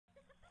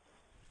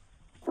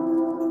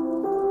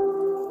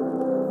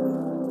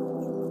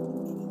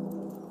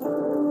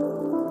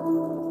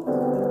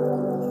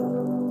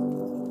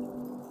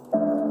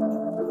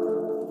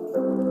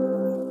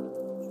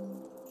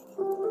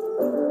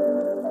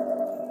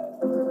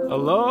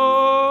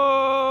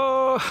Aloha!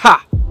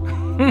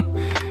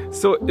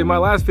 So in my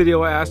last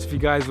video I asked if you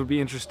guys would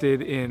be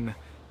interested in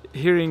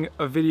hearing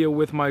a video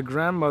with my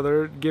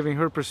grandmother giving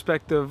her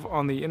perspective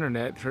on the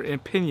internet, her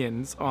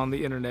opinions on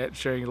the internet,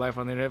 sharing life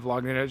on the internet,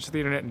 vlogging the internet, just the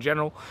internet in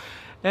general,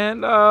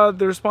 and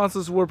the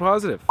responses were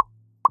positive.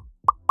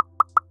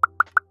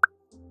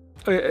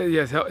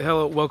 Yes,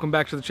 hello, welcome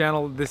back to the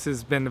channel. This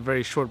has been a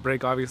very short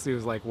break. Obviously it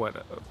was like,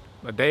 what,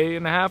 a day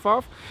and a half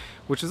off,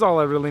 which is all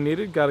I really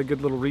needed. Got a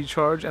good little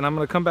recharge, and I'm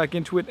going to come back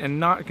into it and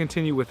not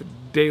continue with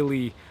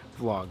daily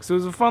vlogs. So it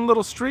was a fun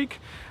little streak,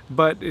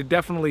 but it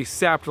definitely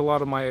sapped a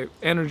lot of my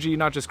energy,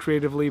 not just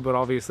creatively, but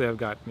obviously I've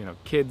got, you know,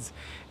 kids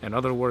and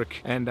other work,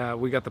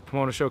 and we got the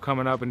Pomona show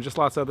coming up and just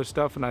lots of other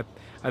stuff, and I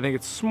think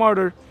it's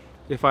smarter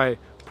if I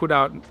put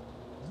out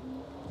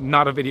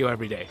not a video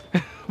every day.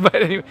 But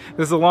anyway,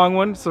 this is a long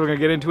one, so we're gonna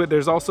get into it.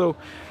 There's also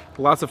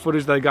lots of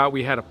footage that I got.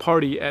 We had a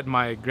party at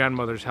my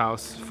grandmother's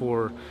house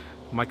for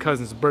my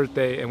cousin's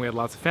birthday, and we had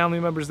lots of family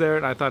members there,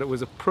 and I thought it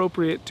was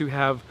appropriate to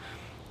have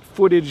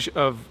footage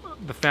of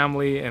the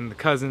family and the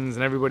cousins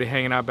and everybody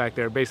hanging out back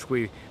there.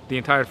 Basically the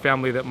entire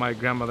family that my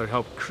grandmother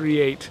helped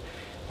create.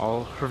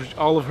 All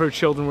of her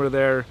children were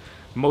there,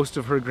 most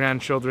of her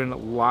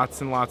grandchildren,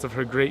 lots and lots of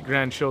her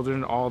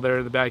great-grandchildren, all there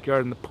in the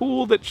backyard, in the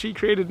pool that she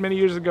created many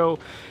years ago,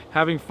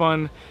 having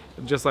fun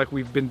just like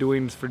we've been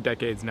doing for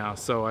decades now.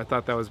 So I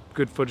thought that was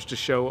good footage to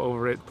show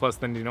over it. Plus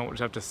then you don't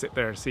just have to sit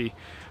there and see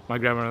my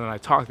grandmother and I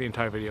talk the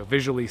entire video,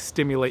 visually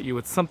stimulate you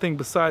with something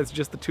besides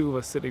just the two of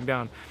us sitting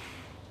down.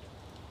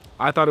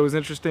 I thought it was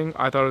interesting.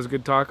 I thought it was a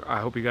good talk. I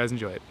hope you guys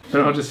enjoy it.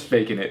 They're all just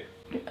faking it.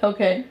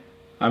 Okay.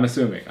 I'm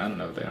assuming. I don't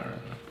know if they are.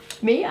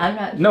 Me? I'm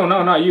not. No,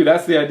 not you.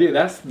 That's the idea.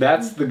 That's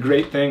the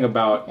great thing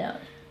about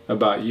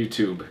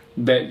YouTube.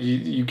 That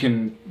you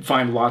can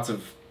find lots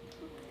of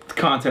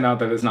content out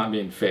there that's not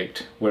being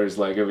faked. Whereas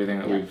like everything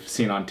that we've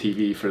seen on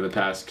TV for the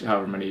past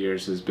however many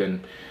years has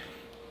been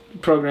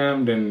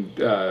programmed and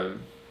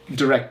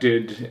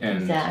directed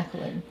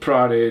and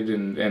prodded,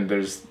 and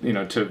there's, you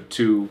know,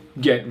 to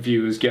get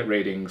views, get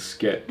ratings,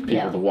 get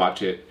people to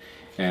watch it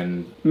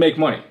and make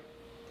money.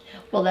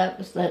 Well, that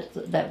was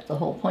the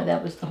whole point.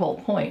 That was the whole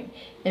point.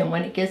 And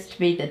when it gets to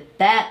be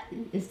that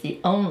is the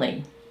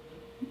only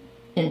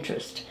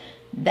interest,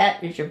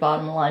 that is your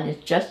bottom line,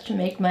 is just to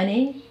make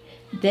money,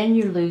 then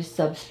you lose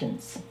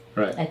substance.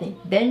 Right. I think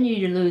then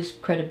you lose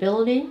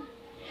credibility,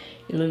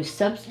 you lose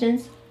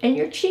substance, and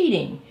you're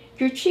cheating.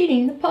 You're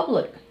cheating the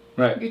public.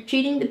 Right. You're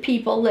cheating the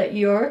people that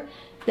you're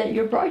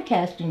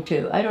broadcasting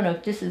to. I don't know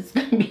if this is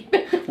going to be.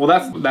 Well,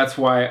 that's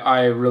why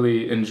I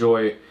really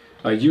enjoy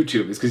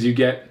YouTube, is because you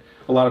get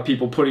a lot of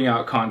people putting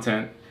out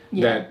content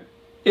that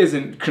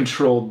isn't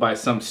controlled by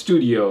some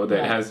studio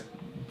that has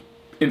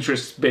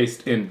interests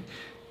based in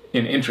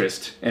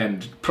interest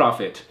and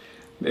profit.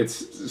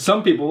 It's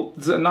some people,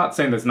 not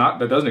saying that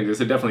doesn't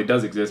exist, it definitely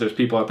does exist. There's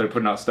people out there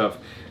putting out stuff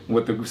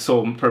with the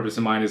sole purpose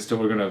in mind is to,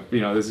 we're gonna, you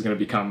know, this is gonna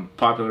become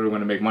popular, we're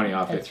gonna make money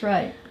off it. That's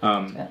right.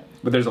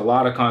 But there's a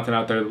lot of content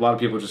out there, a lot of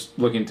people just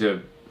looking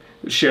to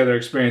share their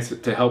experience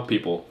to help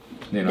people,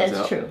 you know,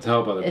 to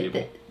help other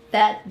people.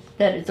 That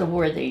is a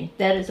worthy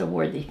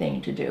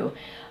thing to do.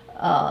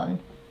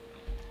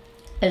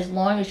 As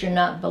long as you're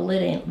not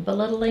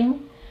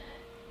belittling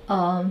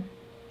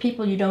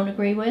people you don't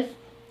agree with.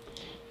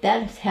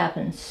 That has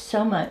happened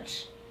so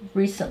much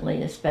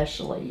recently,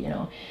 especially, you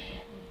know.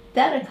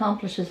 That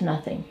accomplishes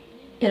nothing.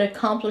 It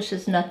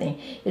accomplishes nothing.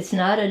 It's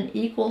not an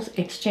equal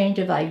exchange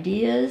of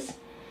ideas.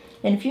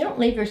 And if you don't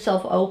leave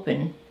yourself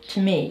open, to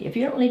me, if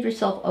you don't leave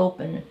yourself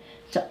open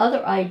to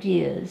other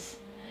ideas,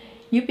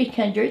 your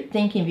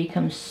thinking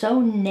becomes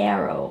so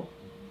narrow.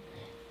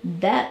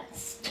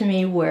 That's, to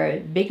me,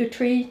 where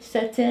bigotry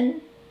sets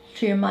in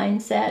to your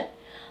mindset.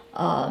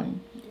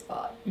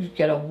 You've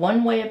got a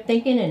one way of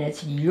thinking, and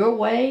it's your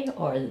way,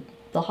 or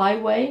the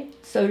highway,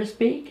 so to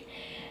speak,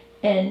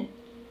 and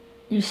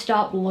you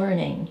stop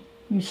learning.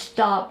 You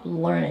stop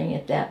learning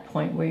at that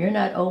point, where you're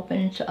not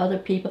open to other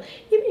people.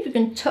 Even if you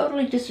can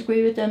totally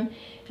disagree with them,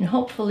 and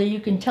hopefully you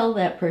can tell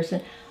that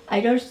person, I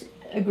don't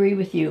agree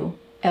with you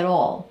at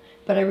all,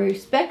 but I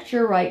respect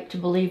your right to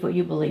believe what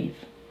you believe.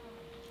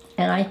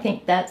 And I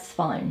think that's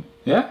fine.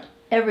 Yeah.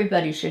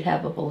 Everybody should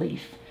have a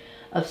belief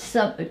of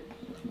some.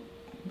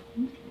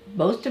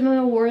 Most of them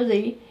are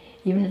worthy,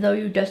 even though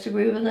you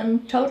disagree with them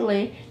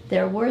totally,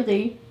 they're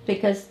worthy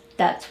because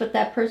that's what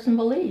that person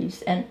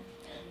believes, and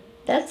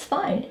that's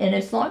fine. And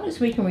as long as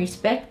we can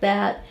respect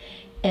that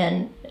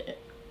and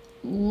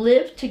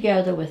live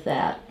together with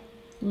that,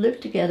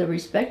 live together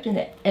respecting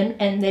it,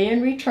 and they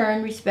in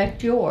return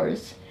respect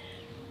yours,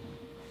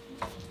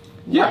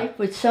 life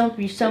would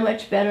be so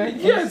much better.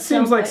 Yeah, it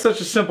seems like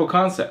such a simple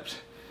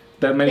concept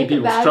that many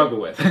people struggle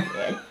with.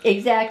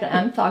 Exactly.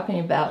 I'm talking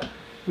about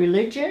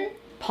religion,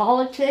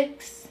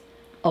 politics,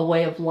 a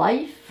way of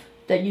life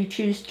that you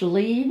choose to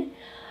lead,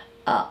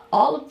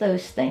 all of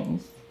those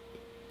things.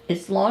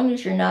 As long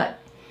as you're not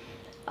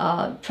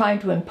trying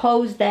to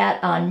impose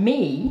that on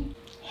me,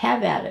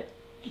 have at it.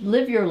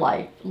 Live your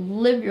life.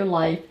 Live your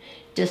life.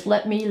 Just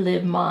let me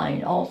live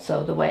mine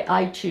also the way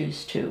I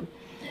choose to.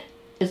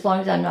 as long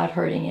as I'm not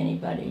hurting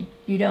anybody.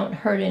 You don't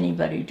hurt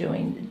anybody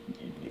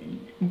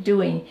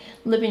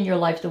living your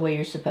life the way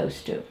you're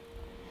supposed to.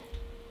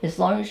 As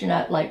long as you're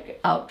not like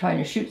out trying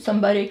to shoot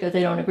somebody because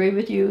they don't agree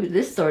with you,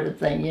 this sort of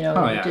thing, you know,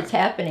 Oh, yeah. it's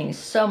happening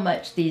so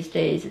much these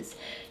days. It's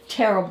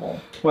terrible.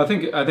 Well,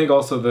 I think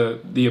also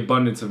the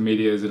abundance of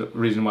media is the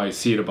reason why you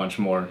see it a bunch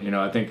more. You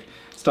know, I think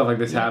stuff like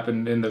this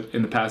happened in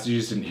the past. You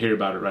just didn't hear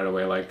about it right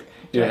away. Like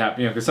it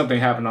happened, you know, because something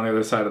happened on the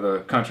other side of the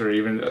country, or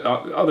even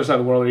other side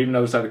of the world, or even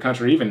other side of the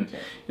country, even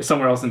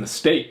somewhere else in the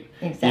state.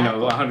 Exactly. You know,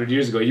 100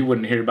 years ago, you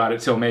wouldn't hear about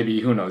it till maybe,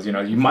 who knows? You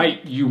know, you might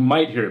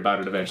hear about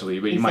it eventually,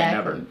 but you might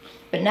never.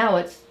 But now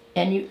it's,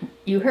 and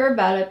you hear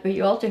about it, but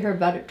you also hear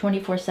about it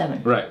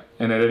 24/7. Right,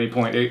 and at any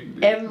point,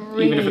 even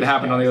if it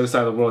happened on the other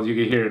side of the world, you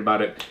could hear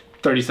about it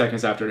 30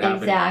 seconds after it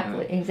happened.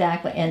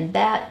 Exactly, and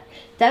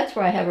that's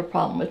where I have a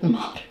problem with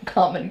modern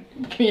common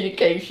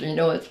communication.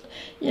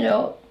 You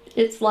know,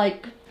 it's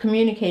like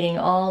communicating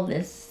all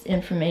this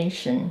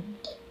information.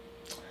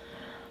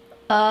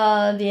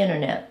 The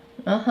internet.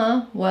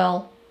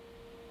 Well,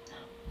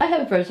 I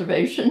have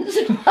reservations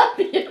about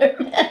the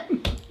internet.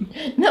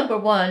 Number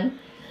one,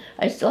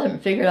 I still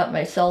haven't figured out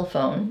my cell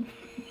phone.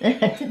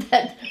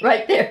 That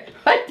right there,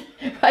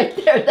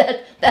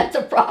 that's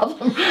a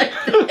problem right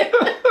there.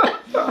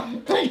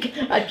 Like,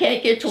 I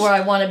can't get to where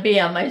I want to be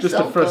on my cell phone.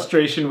 Just a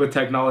frustration with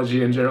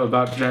technology in general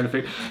about trying to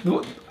figure.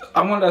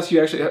 I wanted to ask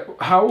you actually,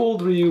 how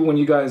old were you when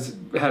you guys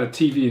had a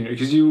TV?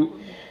 Because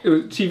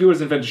TV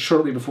was invented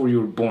shortly before you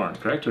were born,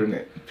 correct?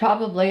 Or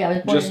probably. I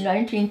was born in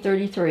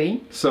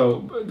 1933.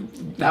 So,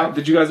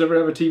 did you guys ever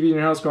have a TV in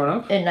your house growing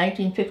up? In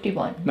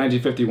 1951.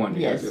 1951.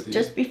 Yes,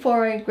 just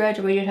before I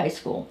graduated high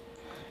school,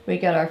 we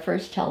got our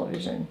first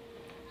television,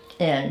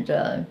 and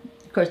of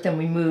course then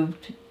we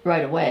moved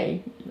right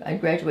away. I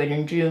graduated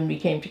in June. We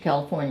came to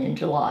California in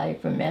July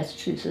from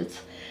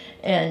Massachusetts,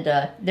 and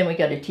then we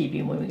got a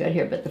TV when we got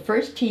here. But the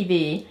first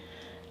TV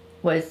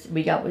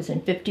we got was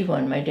in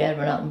 51. My dad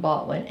went out and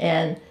bought one,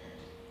 and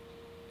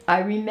I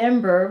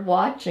remember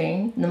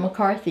watching the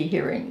McCarthy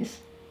hearings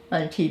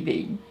on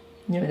TV.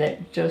 You know,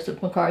 that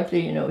Joseph McCarthy,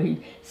 you know,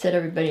 he said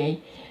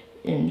everybody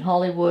in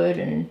Hollywood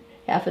and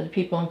half of the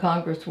people in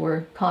Congress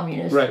were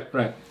communists.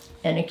 Right.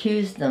 And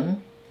accused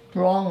them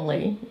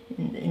wrongly.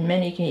 In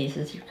many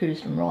cases, he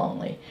accused them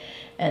wrongly.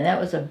 And that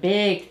was a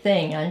big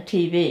thing on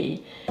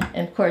TV.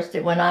 And of course,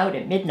 it went out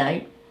at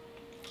midnight.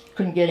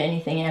 Couldn't get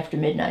anything after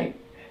midnight.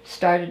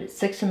 Started at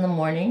 6 in the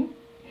morning,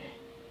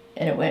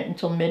 and it went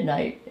until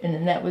midnight, and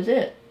then that was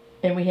it.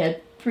 And we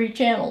had 3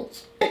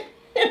 channels.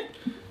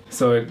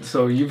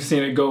 So you've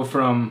seen it go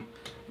from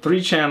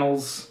 3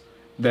 channels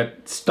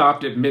that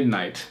stopped at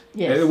midnight.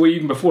 Yes. Well,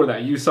 even before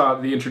that, you saw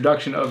the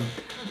introduction of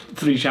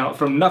 3 channels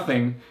from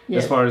nothing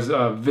as far as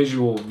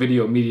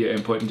video media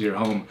input into your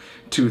home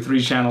to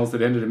 3 channels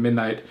that ended at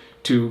midnight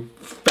to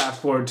fast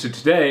forward to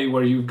today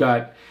where you've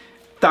got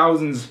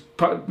thousands,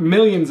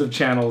 millions of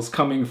channels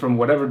coming from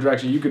whatever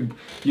direction. You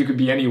could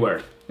be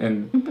anywhere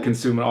and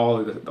consume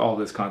all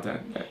this content.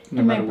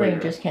 And my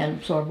brain just can't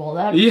absorb all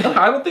that. Yeah,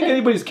 I don't think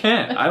anybody's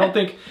can. I don't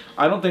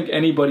think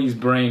anybody's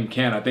brain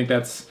can. I think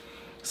that's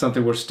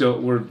something we're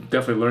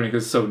definitely learning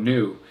because it's so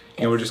new.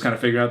 And we're just kind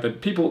of figuring out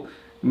that people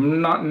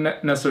not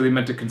necessarily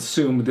meant to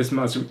consume this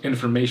much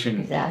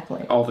information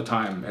all the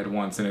time at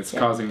once, and it's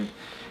causing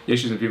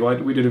issues in people.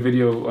 We did a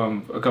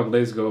video a couple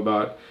days ago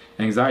about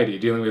anxiety,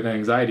 dealing with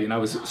anxiety, and I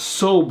was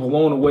so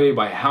blown away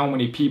by how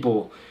many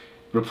people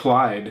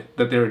replied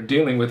that they were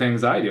dealing with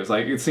anxiety. It was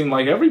like, it seemed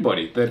like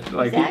everybody that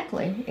like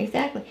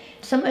exactly.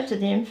 So much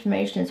of the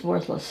information is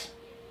worthless.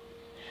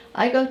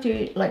 I go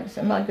to, like,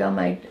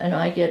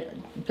 I get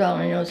God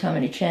only knows how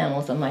many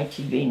channels on my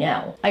TV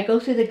now. I go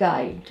through the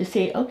guide to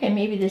see, okay,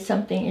 maybe there's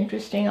something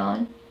interesting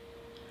on.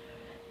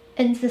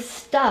 And the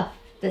stuff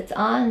that's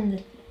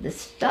on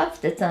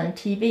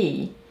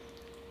TV,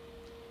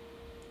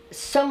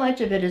 so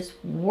much of it is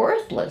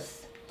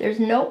worthless. There's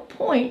no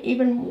point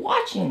even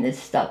watching this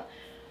stuff.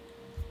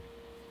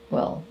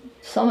 Well,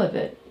 some of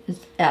it is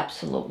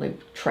absolutely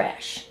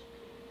trash.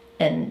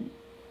 And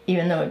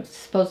even though it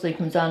supposedly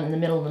comes on in the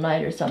middle of the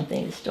night or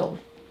something, it's still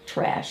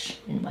trash,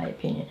 in my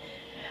opinion.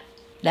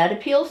 That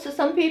appeals to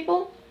some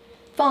people?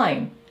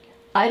 Fine.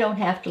 I don't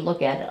have to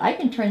look at it. I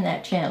can turn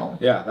that channel.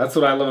 Yeah, that's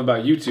what I love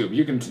about YouTube.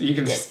 You can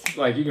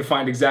like you can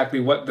find exactly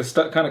what the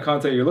kind of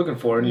content you're looking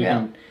for, and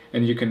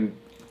you can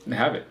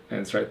have it, and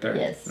it's right there.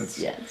 Yes. Let's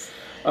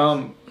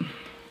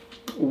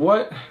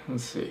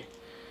see.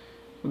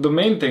 The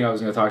main thing I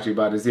was going to talk to you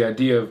about is the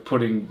idea of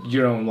putting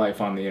your own life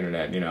on the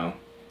internet. You know,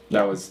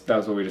 that was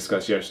what we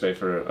discussed yesterday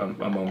for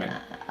a moment.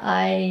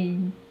 I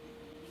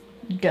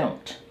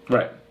don't.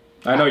 Right.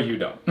 I know you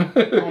don't.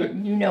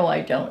 You know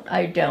I don't.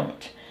 I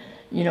don't.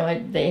 You know, I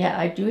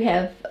do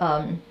have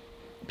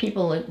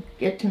people that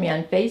get to me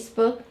on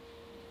Facebook.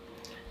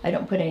 I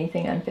don't put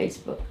anything on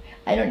Facebook.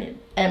 I don't.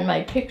 And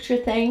my picture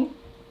thing.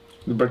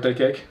 The birthday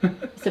cake?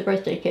 It's a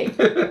birthday cake.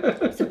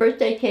 It's a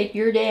birthday cake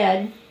your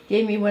dad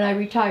gave me when I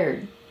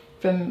retired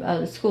from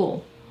the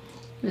school.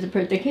 It was a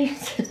birthday cake.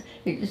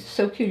 It was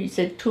so cute. He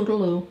said,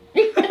 "Toodaloo."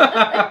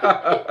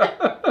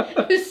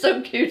 It was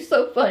so cute,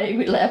 so funny.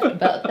 We laughed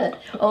about that.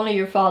 Only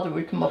your father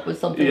would come up with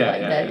something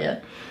like that. Yeah.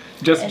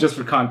 Just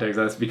for context,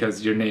 that's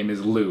because your name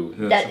is Lou.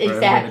 That,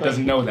 exactly. It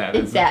doesn't know that.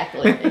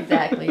 Exactly.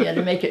 Yeah,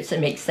 to make it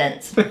make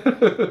sense.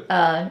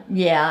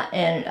 Yeah,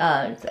 and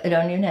I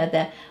don't even have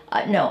that.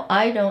 No,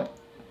 I don't.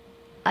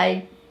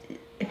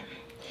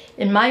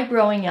 In my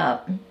growing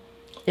up,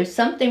 if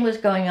something was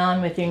going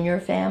on within your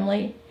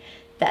family,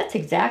 that's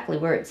exactly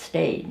where it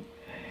stayed.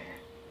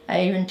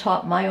 I even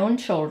taught my own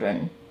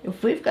children,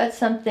 if we've got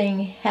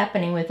something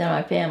happening within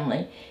our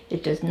family,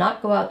 it does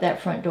not go out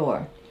that front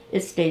door.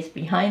 It stays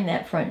behind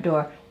that front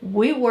door.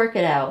 We work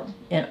it out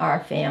in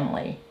our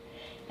family.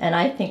 And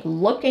I think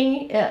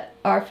looking at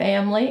our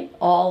family,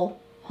 all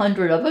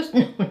 100 of us,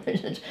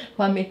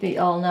 I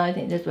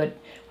think that's what,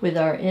 with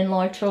our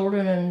in-law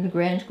children and the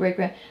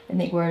great-grand, I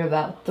think we're at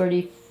about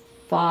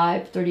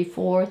 35,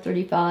 34,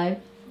 35,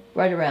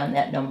 right around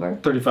that number.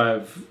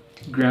 35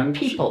 grand?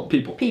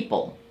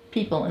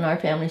 People in our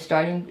family,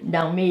 starting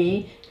down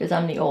me, because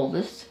I'm the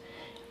oldest,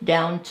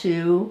 down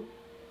to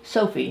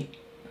Sophie,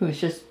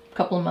 who's just a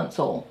couple of months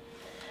old.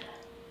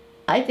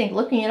 I think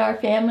looking at our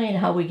family and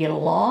how we get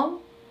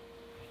along,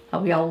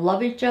 how we all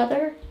love each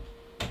other,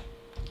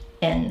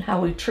 and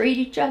how we treat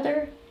each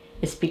other,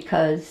 is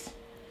because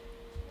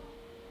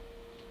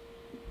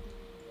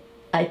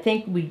I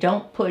think we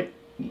don't put,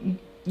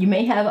 you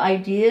may have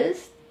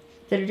ideas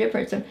that are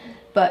different,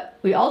 but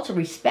we also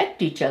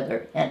respect each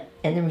other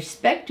and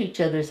respect each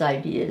other's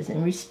ideas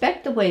and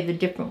respect the way the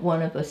different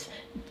one of us,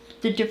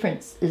 the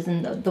difference is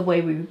in the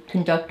way we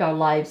conduct our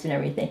lives and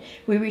everything.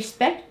 We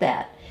respect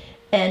that.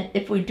 And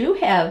if we do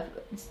have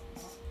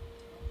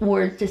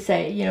words to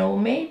say, you know,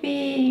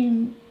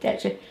 maybe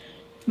that should,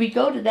 we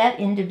go to that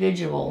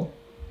individual,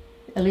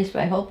 at least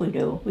I hope we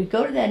do, we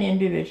go to that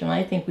individual,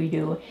 and I think we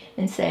do,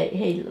 and say,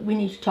 hey, we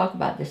need to talk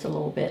about this a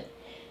little bit.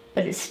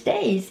 But it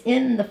stays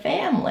in the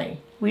family.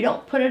 We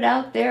don't put it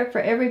out there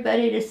for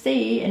everybody to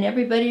see and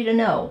everybody to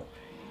know.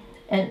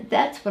 And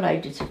that's what I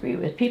disagree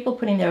with, people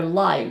putting their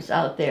lives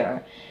out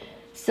there.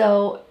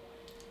 So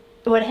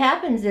what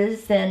happens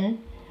is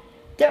then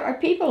there are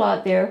people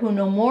out there who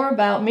know more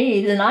about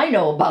me than I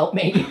know about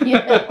me. You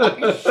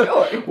know,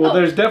 sure. Well,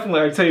 there's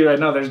definitely, I tell you right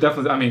now, there's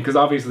definitely, I mean, because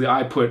obviously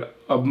I put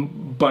a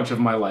bunch of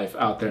my life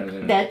out there.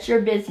 That's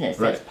your business.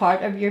 Right. That's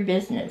part of your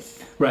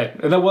business. Right.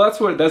 And then, well, that's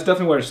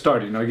definitely where it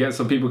started. You know, again,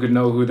 so people could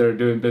know who they're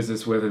doing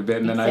business with a bit.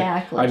 And then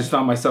I just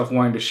found myself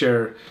wanting to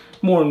share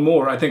more and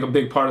more. I think a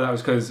big part of that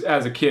was because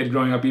as a kid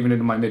growing up, even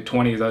into my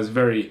mid-20s, I was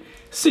very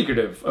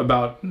secretive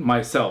about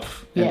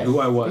myself and who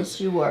I was.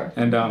 Yes, you were.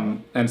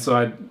 And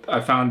so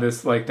I found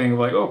this like thing of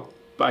like, oh,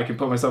 I can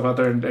put myself out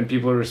there and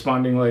people are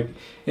responding like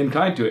in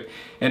kind to it.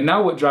 And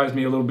now what drives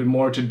me a little bit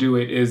more to do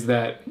it is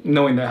that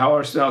knowing that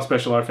how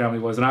special our family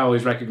was, and I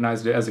always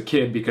recognized it as a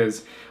kid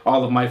because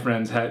all of my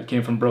friends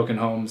came from broken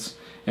homes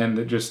and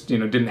that just, you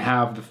know, didn't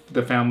have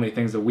the family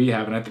things that we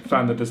have. And I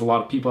found that there's a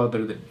lot of people out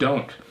there that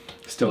don't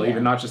still,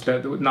 even not just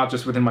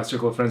within my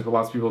circle of friends, but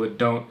lots of people that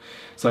don't.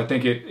 So I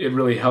think it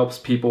really helps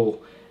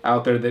people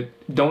out there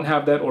that don't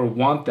have that or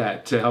want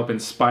that to help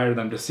inspire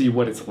them to see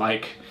what it's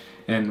like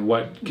and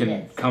what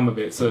can come of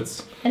it. So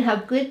it's, and how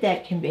good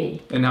that can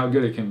be. And how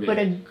good it can be. What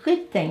a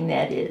good thing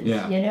that is.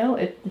 Yeah. You know,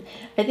 I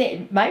think,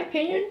 in my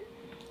opinion,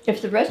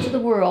 if the rest of the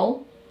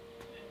world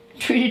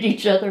treated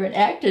each other and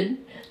acted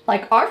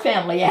like our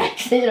family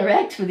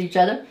interacts with each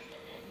other,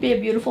 it'd be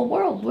a beautiful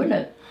world, wouldn't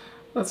it?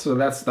 That's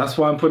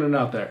why I'm putting it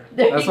out there.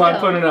 That's why I'm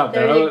putting it out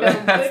there.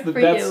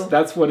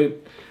 That's what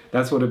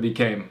it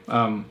became.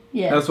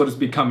 That's what it's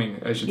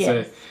becoming, I should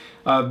say.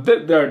 There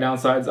are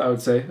downsides, I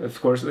would say.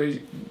 Of course,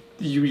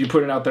 you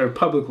put it out there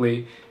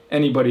publicly,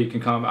 anybody can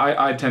comment.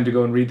 I tend to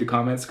go and read the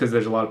comments because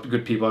there's a lot of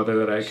good people out there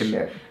that I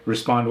can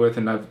respond with,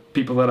 and I've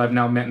people that I've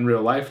now met in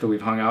real life that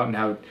we've hung out and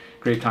had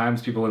great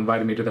times. People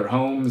invited me to their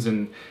homes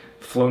and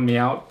flown me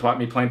out, bought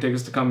me plane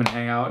tickets to come and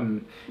hang out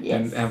and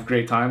have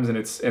great times,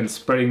 and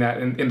spreading that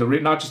in the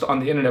not just on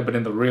the internet but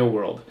in the real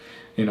world,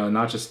 you know,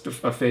 not just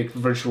a fake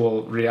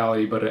virtual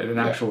reality but an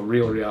actual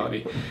real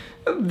reality.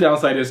 The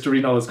downside is to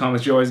read all those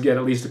comments, you always get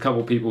at least a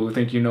couple people who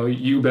think you know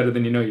you better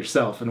than you know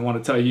yourself and want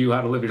to tell you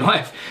how to live your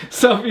life.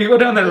 So if you go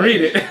down there and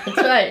read it,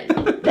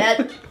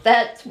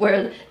 that's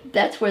right.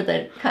 That's where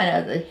the kind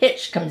of the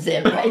hitch comes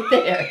in right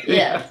there.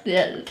 Yes.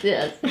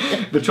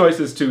 The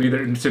choice is to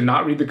either to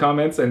not read the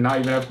comments and not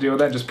even have to deal with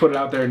that, just put it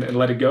out there and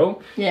let it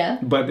go. Yeah.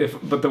 But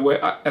the way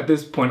at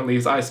this point at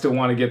least, I still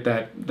want to get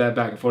that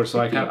back and forth. So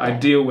I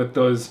deal with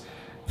those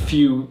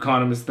few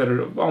economists that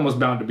are almost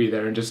bound to be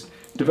there and just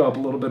develop a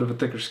little bit of a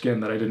thicker skin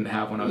that I didn't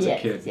have when I was a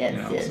kid.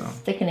 Yes. So.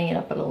 Thickening it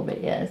up a little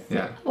bit. Yes.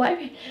 Yeah.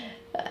 Well,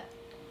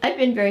 I've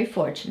been very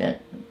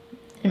fortunate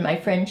in my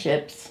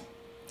friendships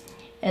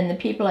and the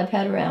people I've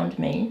had around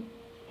me.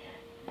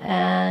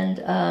 And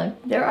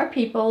there are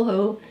people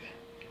who,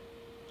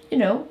 you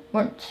know,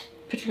 weren't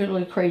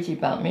particularly crazy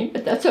about me,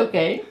 but that's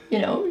okay, you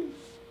know.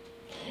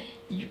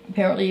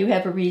 Apparently you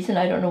have a reason,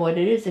 I don't know what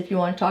it is. If you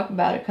want to talk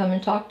about it, come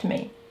and talk to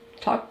me.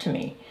 Talk to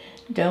me.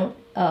 Don't,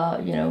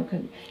 you know,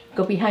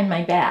 go behind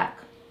my back.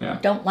 Yeah.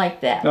 Don't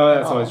like that. No,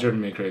 that's always driven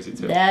me crazy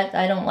too. That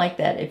I don't like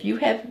that. If you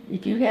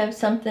have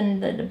something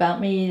that about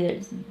me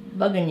that's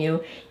bugging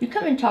you, you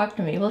come and talk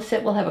to me. We'll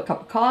sit. We'll have a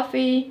cup of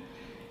coffee.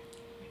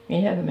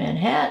 You have a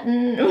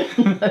Manhattan.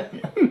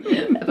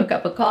 Have a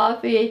cup of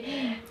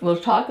coffee. We'll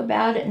talk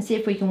about it and see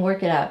if we can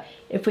work it out.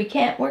 If we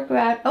can't work it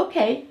out,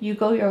 okay, you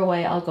go your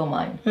way, I'll go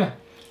mine. Yeah.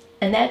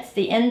 And that's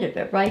the end of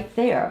it right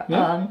there.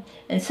 Yeah.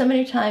 And so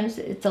many times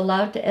it's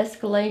allowed to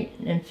escalate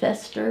and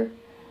fester.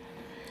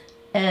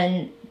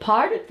 And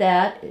part of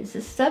that is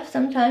the stuff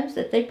sometimes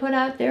that they put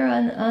out there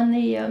on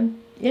the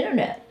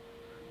internet.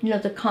 You know,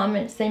 the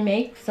comments they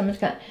make. Someone's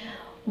got,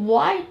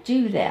 why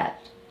do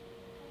that?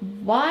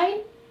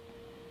 Why?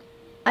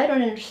 I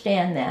don't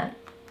understand that.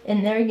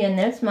 And there again,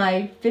 that's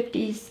my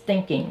 50s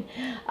thinking.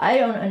 I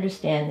don't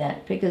understand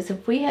that, because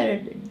if we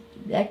had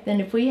back then,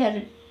 if we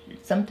had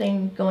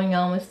something going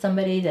on with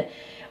somebody, that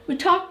we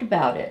talked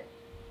about it,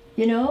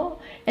 you know.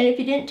 And if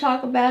you didn't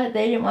talk about it,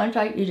 they didn't want to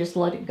talk, you just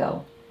let it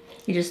go.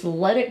 You just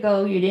let it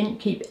go. You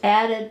didn't keep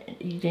at it.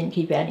 You didn't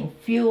keep adding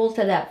fuel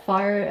to that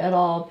fire at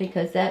all,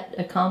 because that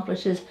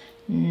accomplishes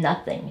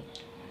nothing.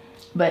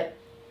 But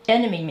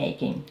enemy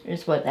making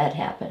is what that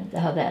happens,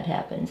 how that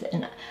happens.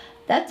 And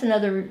that's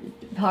another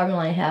problem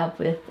I have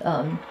with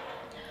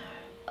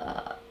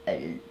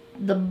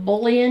the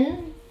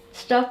bullying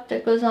stuff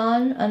that goes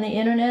on the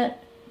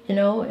internet, you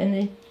know,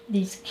 and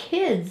these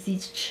kids,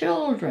 these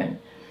children,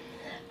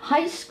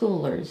 high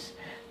schoolers,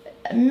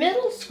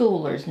 middle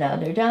schoolers now,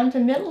 they're down to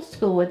middle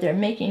school, what they're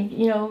making,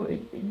 you know,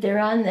 they're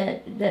on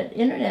that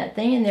internet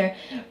thing and they're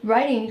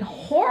writing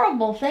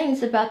horrible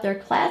things about their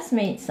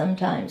classmates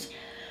sometimes.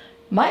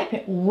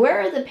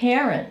 Where are the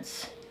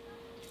parents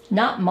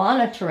not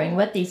monitoring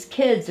what these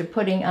kids are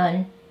putting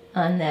on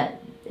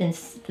that, and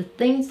the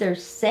things they're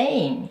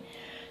saying?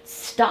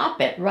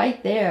 Stop it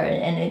right there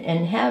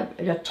and have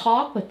a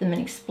talk with them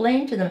and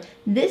explain to them,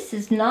 this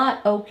is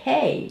not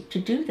okay to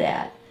do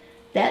that.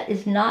 That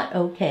is not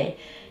okay.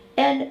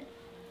 And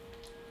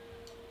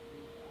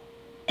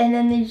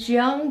then these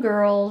young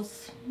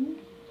girls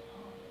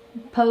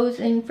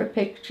posing for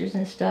pictures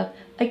and stuff.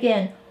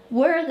 Again,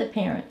 where are the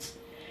parents?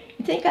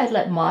 You think I would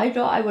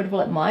have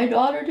let my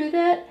daughter do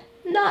that?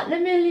 Not in a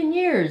million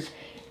years.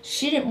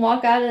 She didn't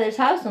walk out of this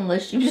house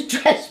unless she was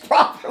dressed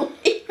properly.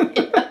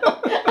 You know?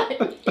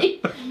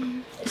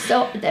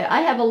 So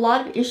I have a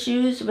lot of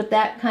issues with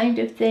that kind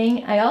of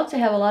thing. I also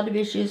have a lot of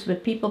issues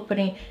with people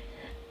putting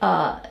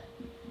out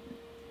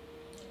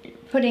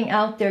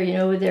there, you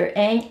know, their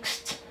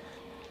angst,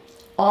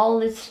 all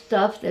this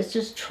stuff that's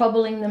just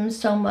troubling them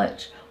so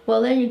much.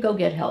 Well, then you go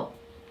get help,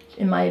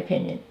 in my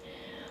opinion.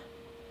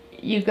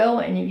 You go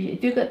and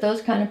if you've got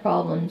those kind of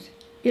problems,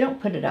 you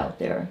don't put it out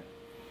there.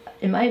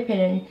 In my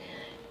opinion,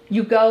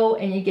 you go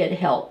and you get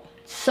help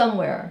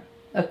somewhere,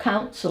 a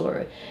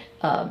counselor.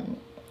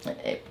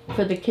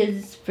 For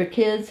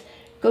kids,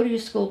 go to your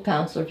school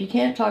counselor. If you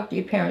can't talk to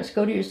your parents,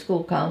 go to your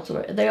school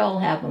counselor. They all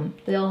have them.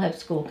 They all have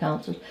school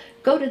counselors.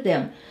 Go to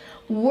them.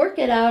 Work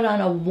it out on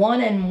a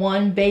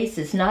one-on-one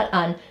basis, not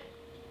on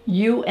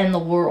you and the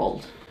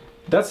world.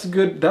 That's a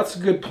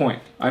good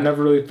point. I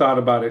never really thought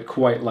about it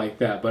quite like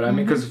that. But I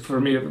mean, because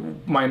for me,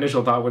 my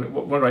initial thought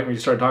when you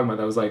started talking about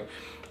that was like,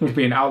 it would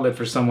be an outlet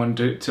for someone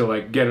to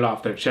like get it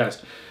off their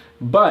chest.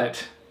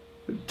 But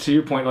to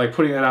your point, like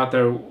putting that out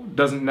there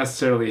doesn't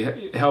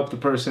necessarily help the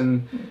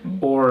person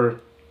or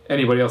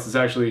anybody else. It's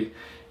actually,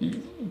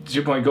 to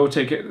your point,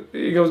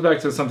 it goes back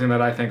to something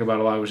that I think about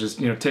a lot, which is,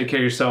 you know, take care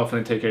of yourself and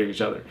then take care of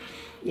each other.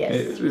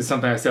 Yes. It's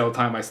something I say all the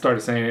time. I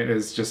started saying it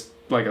as just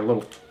like a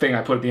little thing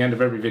I put at the end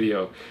of every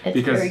video. It's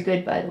very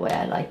good, by the way.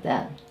 I like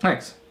that.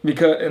 Thanks.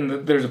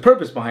 There's a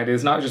purpose behind it.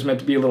 It's not just meant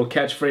to be a little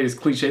catchphrase,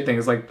 cliche thing.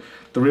 It's like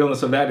the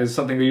realness of that is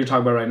something that you're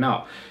talking about right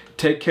now.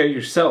 Take care of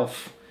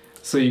yourself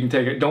so you can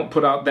take it. Don't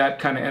put out that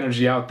kind of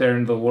energy out there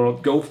in the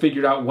world. Go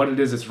figure out what it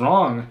is that's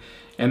wrong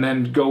and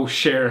then go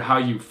share how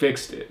you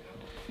fixed it.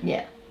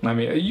 Yeah. I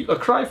mean, a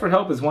cry for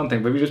help is one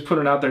thing, but if you just put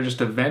it out there just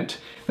to vent,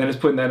 then it's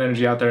putting that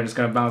energy out there and it's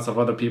going to bounce off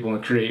other people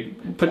and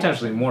create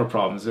potentially more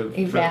problems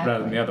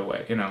rather than the other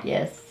way, you know?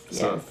 Yes,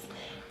 yes.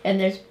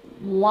 And there's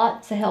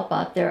lots of help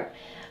out there.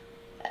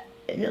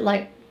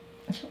 Like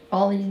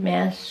all these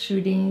mass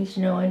shootings,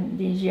 you know, and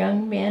these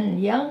young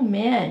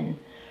men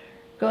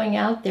going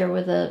out there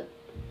with a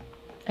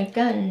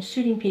gun and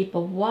shooting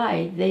people.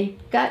 Why? They've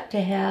got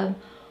to have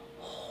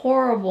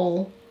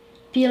horrible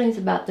feelings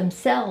about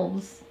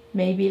themselves.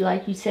 Maybe,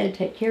 like you said,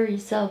 take care of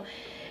yourself.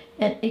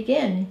 And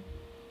again,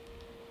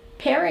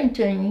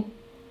 parenting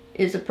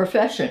is a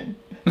profession.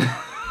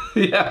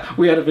 Yeah,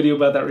 we had a video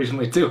about that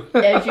recently too.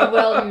 As you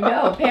well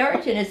know,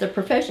 parenting is a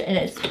profession, and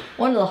it's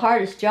one of the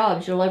hardest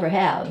jobs you'll ever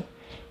have,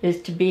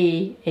 is to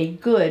be a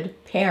good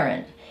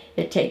parent.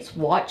 It takes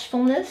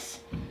watchfulness,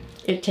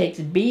 it takes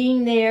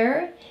being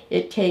there,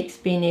 it takes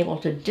being able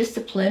to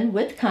discipline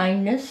with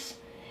kindness.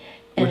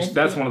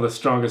 That's one of the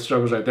strongest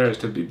struggles right there, is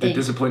to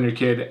discipline your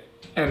kid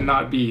and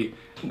not be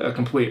a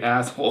complete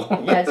asshole.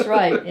 That's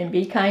right, and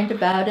be kind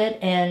about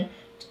it,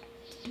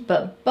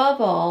 but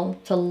above all,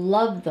 to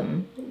love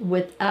them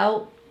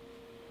without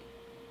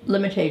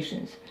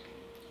limitations.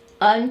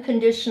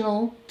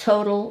 unconditional,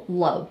 total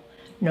love,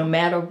 no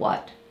matter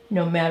what.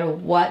 No matter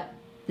what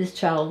this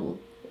child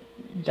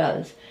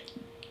does.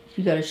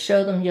 You got to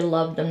show them you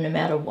love them no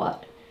matter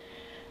what.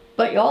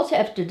 But you also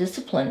have to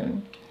discipline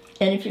them.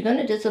 And if you're going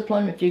to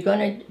discipline them, if you're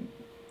going to,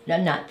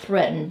 not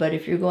threaten, but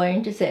if you're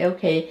going to say,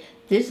 okay,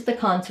 these are the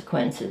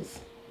consequences.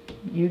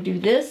 You do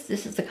this,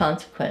 this is the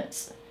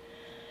consequence.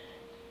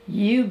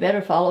 You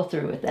better follow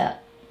through with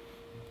that.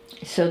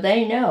 So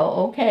they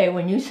know, okay,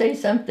 when you say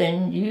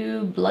something,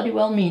 you bloody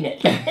well mean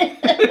it.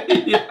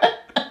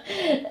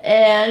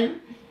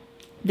 And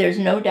there's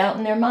no doubt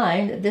in their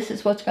mind that this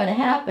is what's going to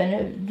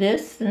happen,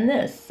 this and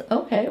this.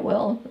 Okay,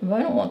 well, I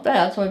don't want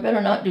that, so I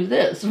better not do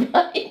this,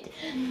 right?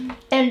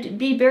 And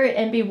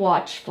be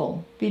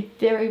watchful. Be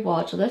very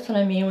watchful. That's what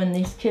I mean when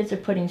these kids are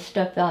putting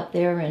stuff out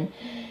there and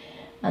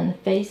on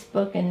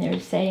Facebook and they're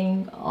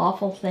saying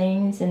awful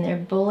things and they're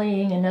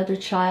bullying another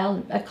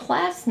child, a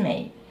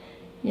classmate.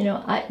 You know,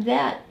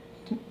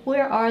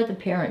 where are the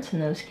parents in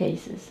those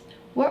cases?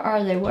 Where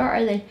are they? Where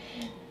are they?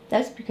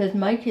 That's because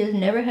my kids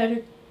never had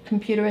a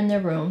computer in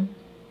their room.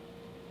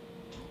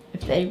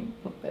 If they,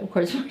 of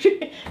course,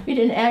 we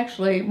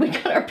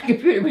got our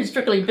computer, it was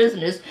strictly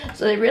business,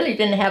 so they really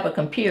didn't have a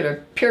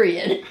computer,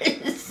 period.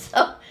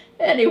 So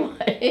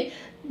anyway,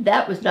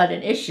 that was not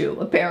an issue,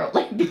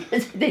 apparently,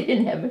 because they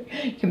didn't have a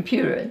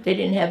computer. They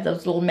didn't have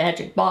those little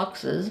magic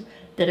boxes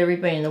that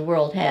everybody in the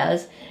world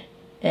has,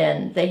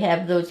 and they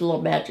have those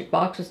little magic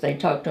boxes they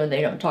talk to, and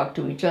they don't talk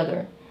to each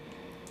other.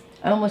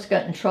 I almost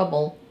got in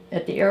trouble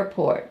at the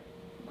airport.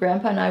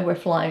 Grandpa and I were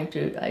flying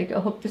to, I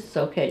hope this is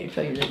okay to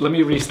show you this. Let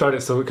me restart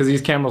it, because these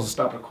cameras will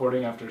stop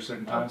recording after a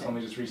certain time, okay. So let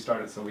me just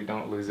restart it so we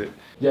don't lose it.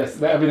 Yes,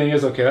 everything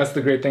is okay. That's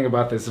the great thing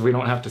about this, is we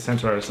don't have to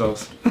censor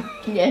ourselves.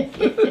 Yeah.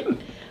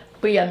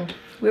 We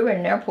were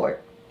in an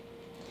airport,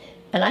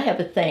 and I have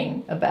a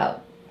thing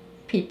about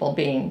people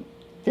being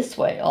this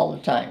way all the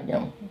time, you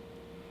know,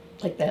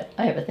 like that.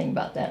 I have a thing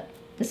about that,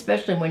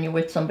 especially when you're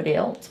with somebody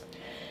else.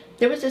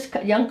 There was this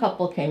young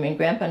couple came in.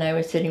 Grandpa and I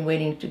were sitting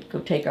waiting to go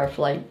take our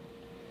flight.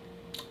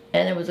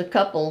 And there was a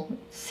couple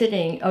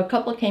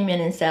came in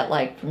and sat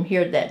like from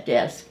here to that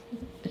desk,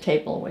 a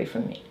table away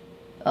from me,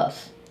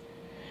 us.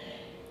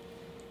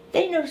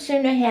 They no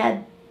sooner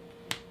had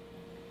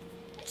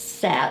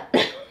sat,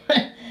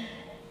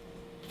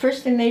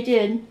 first thing they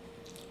did,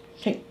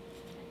 they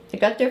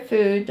got their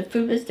food, the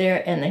food was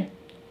there, and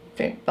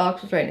the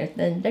box was right there.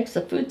 Then next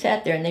the food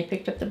sat there and they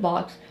picked up the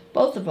box.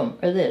 Both of them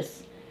are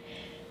this.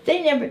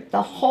 They never,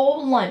 the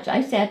whole lunch,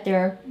 I sat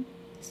there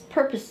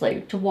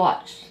purposely to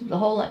watch the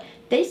whole lunch.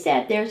 They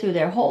sat there through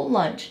their whole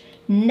lunch,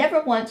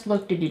 never once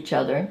looked at each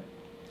other,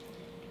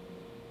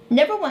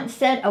 never once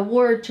said a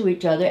word to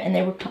each other, and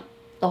they were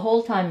the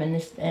whole time in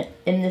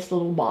this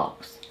little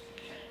box.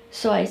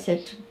 So I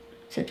said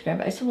to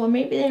Grandpa, I said, well,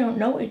 maybe they don't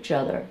know each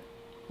other.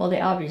 Well, they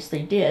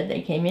obviously did.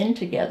 They came in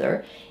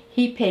together.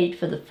 He paid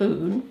for the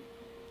food.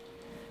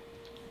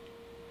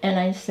 And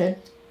I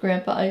said,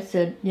 Grandpa, I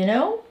said, you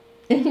know?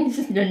 And he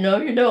said, no,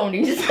 you don't,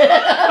 he said.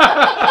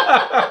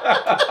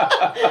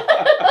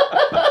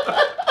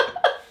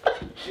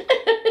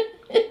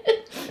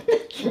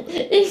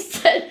 He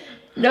said,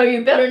 no,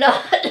 you better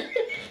not.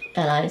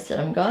 And I said,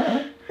 I'm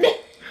gonna.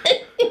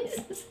 He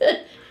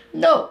said,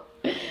 no.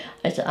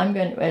 I said, I'm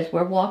going to, as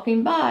we're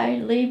walking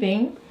by,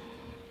 leaving,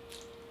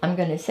 I'm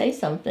going to say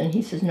something.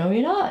 He says, no,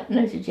 you're not. And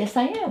I said, yes,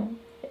 I am.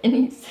 And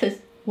he says,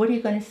 what are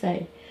you going to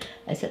say?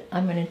 I said,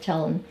 I'm going to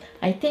tell him,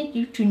 I think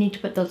you two need to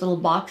put those little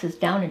boxes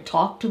down and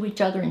talk to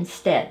each other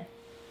instead.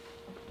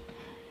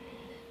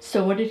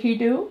 So what did he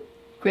do?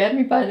 Grabbed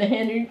me by the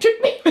hand and he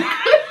took me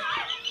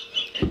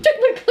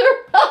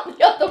clear around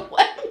the other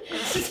way.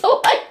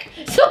 So I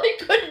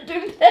couldn't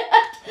do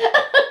that.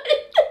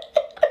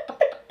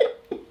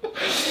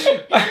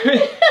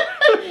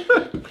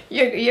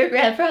 Your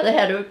grandfather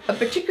had a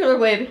particular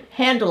way of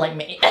handling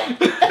me.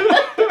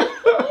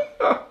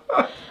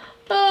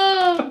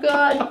 Oh,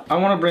 God. I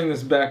want to bring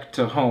this back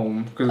to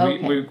home, because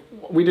okay.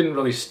 we didn't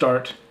really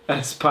start at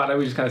a spot.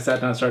 We just kind of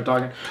sat down and started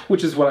talking,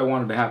 which is what I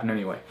wanted to happen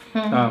anyway.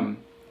 Mm-hmm.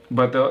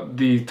 But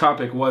the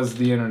topic was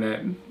the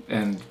internet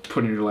and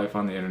putting your life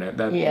on the internet.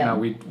 That yeah.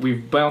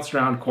 We've bounced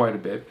around quite a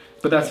bit,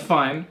 but that's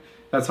fine.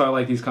 That's how I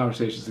like these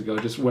conversations to go.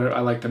 Just where I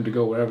like them to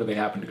go, wherever they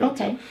happen to go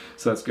to.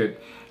 So that's good.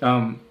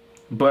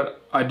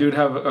 But I do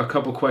have a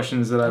couple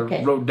questions that I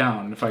wrote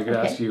down. If I could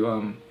ask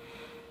you,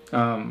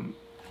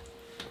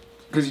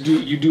 because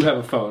you do have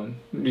a phone.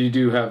 You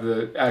do have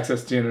the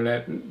access to the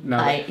internet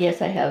now.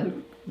 Yes, I have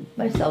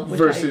myself.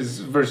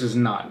 Versus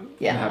not.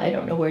 Yeah, I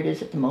don't know where it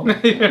is at the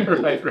moment. Yeah,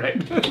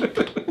 right.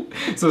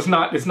 So it's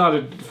not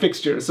a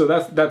fixture. So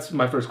that's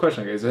my first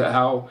question. Is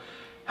how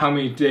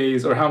many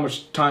days or how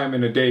much time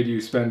in a day do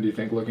you spend? Do you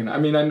think looking at? I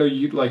mean, I know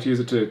you like to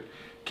use it to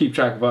keep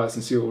track of us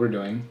and see what we're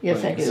doing.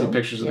 Yes, I do. See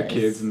pictures of the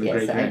kids and the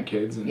great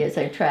grandkids. Yes,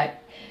 I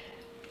track.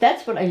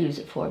 That's what I use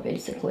it for,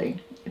 basically.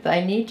 If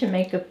I need to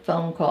make a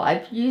phone call,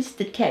 I've used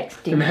the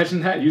texting.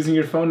 Imagine that, using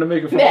your phone to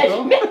make a phone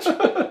call.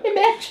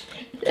 Imagine.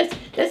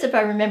 That's if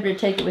I remember to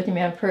take it with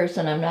me on purse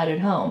and I'm not at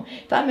home.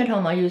 If I'm at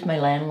home, I use my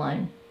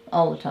landline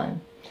all the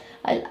time.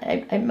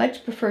 I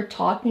much prefer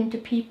talking to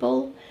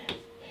people.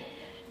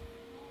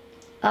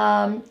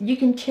 You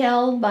can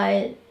tell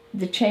by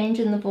the change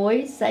in the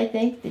voice, I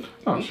think.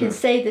 That you can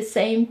say the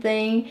same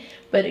thing,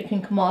 but it can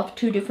come off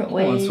two different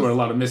ways. Well, that's where a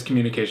lot of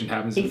miscommunication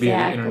happens via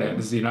the internet.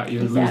 Is you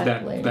lose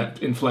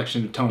that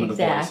inflection tone of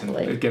the voice, and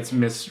it gets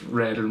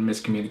misread or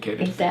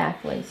miscommunicated.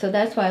 Exactly. So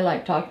that's why I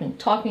like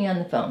talking on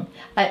the phone.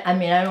 I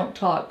mean, I don't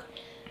talk.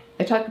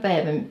 I talk if I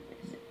have a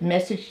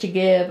message to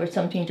give or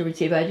something to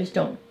receive. I just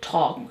don't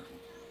talk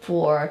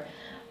for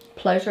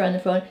pleasure on the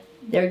phone.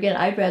 There again,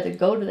 I'd rather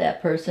go to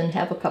that person,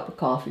 have a cup of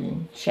coffee,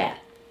 and chat.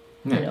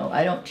 Yeah. You know,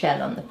 I don't chat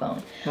on the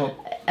phone. Well,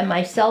 and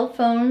my cell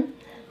phone,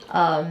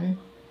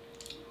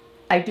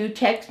 I do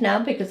text now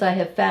because I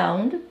have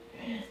found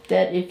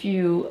that if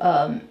you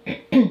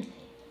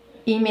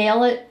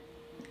email it,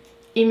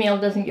 email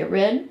doesn't get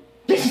read.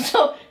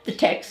 So the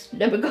text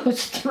never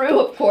goes through,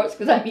 of course,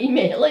 because I'm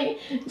emailing.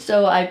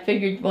 So I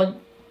figured, well,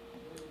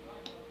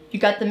 you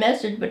got the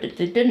message, but it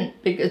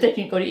didn't, because they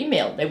didn't go to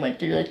email. They went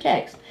to the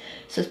text.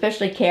 So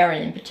especially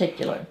Karen in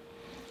particular,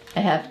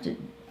 I have to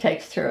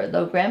text her,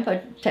 though Grandpa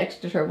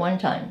texted her one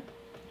time,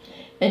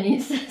 and he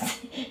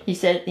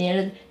said at the end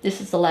of this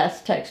is the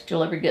last text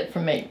you'll ever get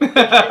from me,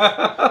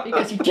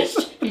 because you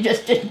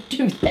just didn't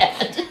do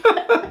that.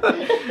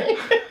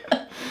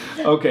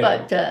 Okay.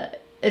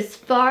 But as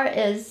far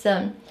as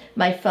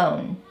my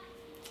phone,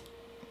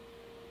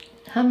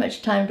 how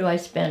much time do I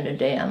spend a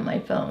day on my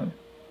phone?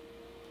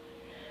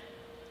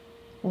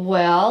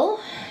 Well,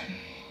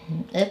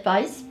 if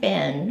I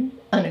spend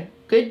on a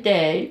good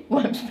day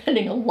when I'm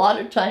spending a lot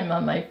of time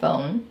on my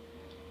phone,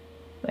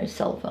 my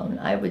cell phone,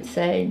 I would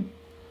say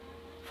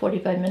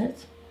 45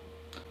 minutes.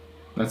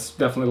 That's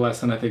definitely less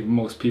than I think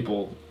most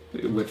people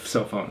with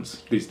cell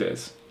phones these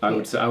days. I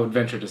would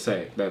venture to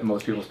say that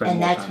most people spend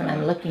more time. And that's when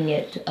I'm looking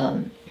at,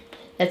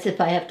 that's if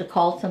I have to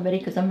call somebody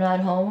because I'm not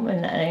home,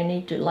 and I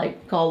need to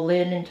like call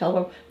Lynn and tell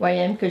her where I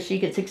am, because she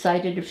gets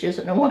excited if she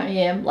doesn't know where I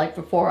am, like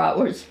for 4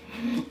 hours.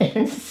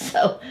 And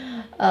so,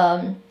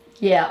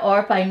 yeah, or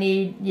if I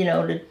need, you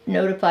know, to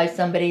notify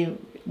somebody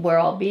where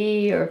I'll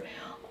be, or,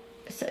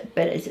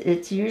 but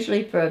it's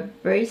usually for a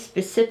very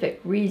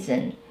specific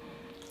reason.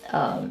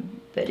 But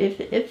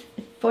if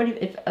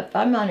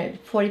I'm on it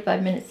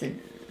 45 minutes,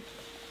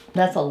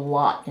 that's a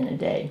lot in a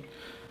day.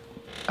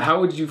 How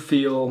would you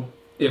feel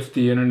if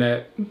the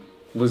internet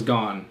was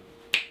gone?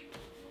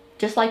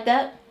 Just like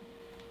that,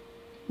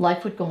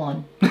 life would go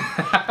on.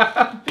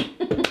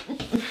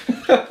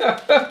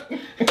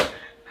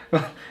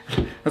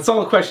 That's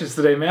all the questions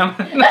today, ma'am.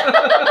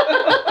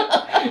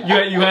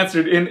 you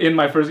answered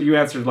you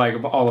answered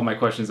like all of my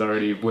questions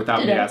already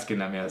without me asking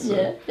them. Yes.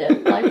 Yeah, yeah.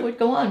 Life would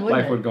go on, wouldn't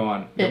it? Life would go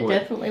on. It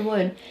definitely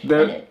would.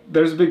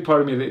 There's a big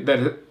part of me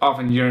that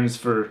often yearns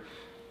for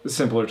the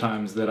simpler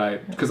times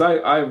because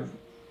I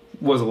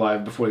was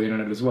alive before the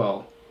internet as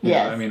well.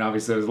 Yes. I mean,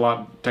 obviously there's a lot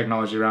of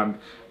technology around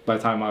by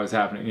the time I was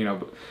happening, you know,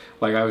 but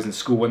like I was in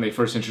school when they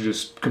first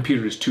introduced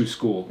computers to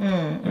school.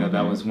 You know,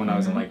 that was when I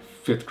was in like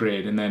 5th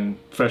grade, and then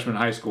freshman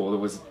high school, it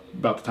was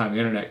about the time the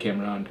internet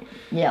came around.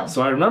 Yeah.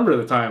 So I remember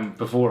the time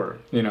before,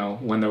 you know,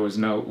 when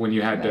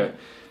you had to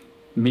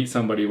meet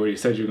somebody where you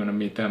said you were going to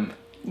meet them.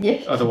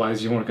 Yeah.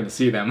 Otherwise you weren't going to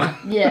see them.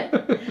 Yeah.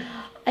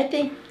 I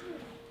think,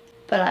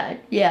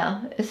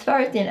 yeah, as far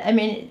as I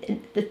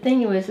mean, the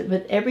thing was,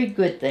 with every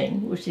good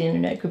thing, which the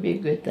internet could be a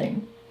good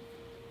thing,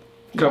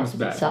 comes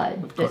bad.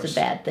 There's a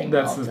bad thing.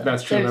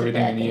 That's true of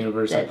everything in the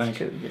universe, I think. That's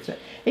true. That's right.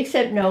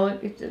 Except no,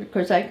 of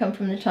course, I come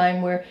from the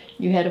time where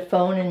you had a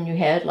phone and you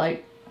had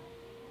like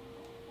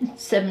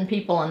 7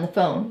 people on the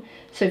phone.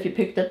 So if you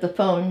picked up the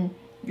phone,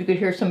 you could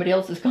hear somebody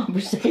else's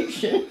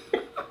conversation.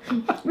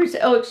 We say,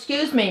 "Oh,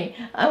 excuse me,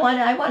 I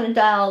want to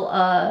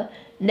dial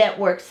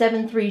network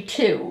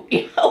 732."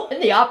 You know,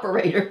 and the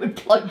operator would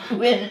plug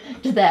you in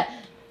to that.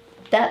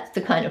 That's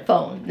the kind of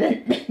phone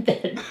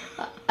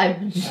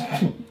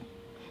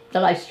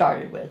that I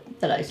started with,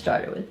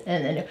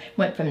 and then it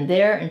went from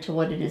there into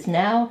what it is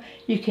now.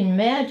 You can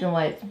imagine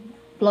why it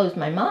blows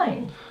my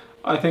mind.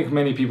 I think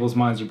many people's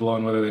minds are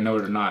blown whether they know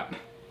it or not.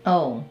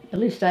 Oh, at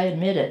least I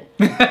admit it.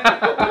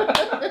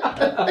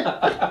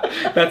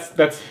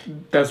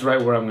 That's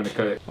right where I'm going to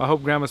cut it. I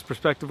hope Grandma's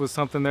perspective was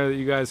something there that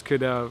you guys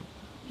could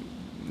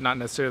not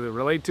necessarily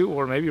relate to,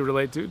 or maybe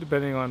relate to,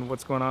 depending on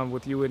what's going on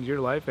with you in your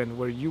life and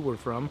where you were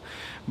from.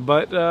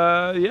 But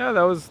yeah,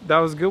 that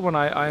was a good one.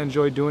 I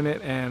enjoyed doing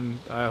it, and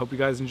I hope you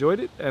guys enjoyed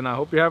it, and I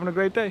hope you're having a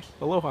great day.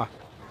 Aloha.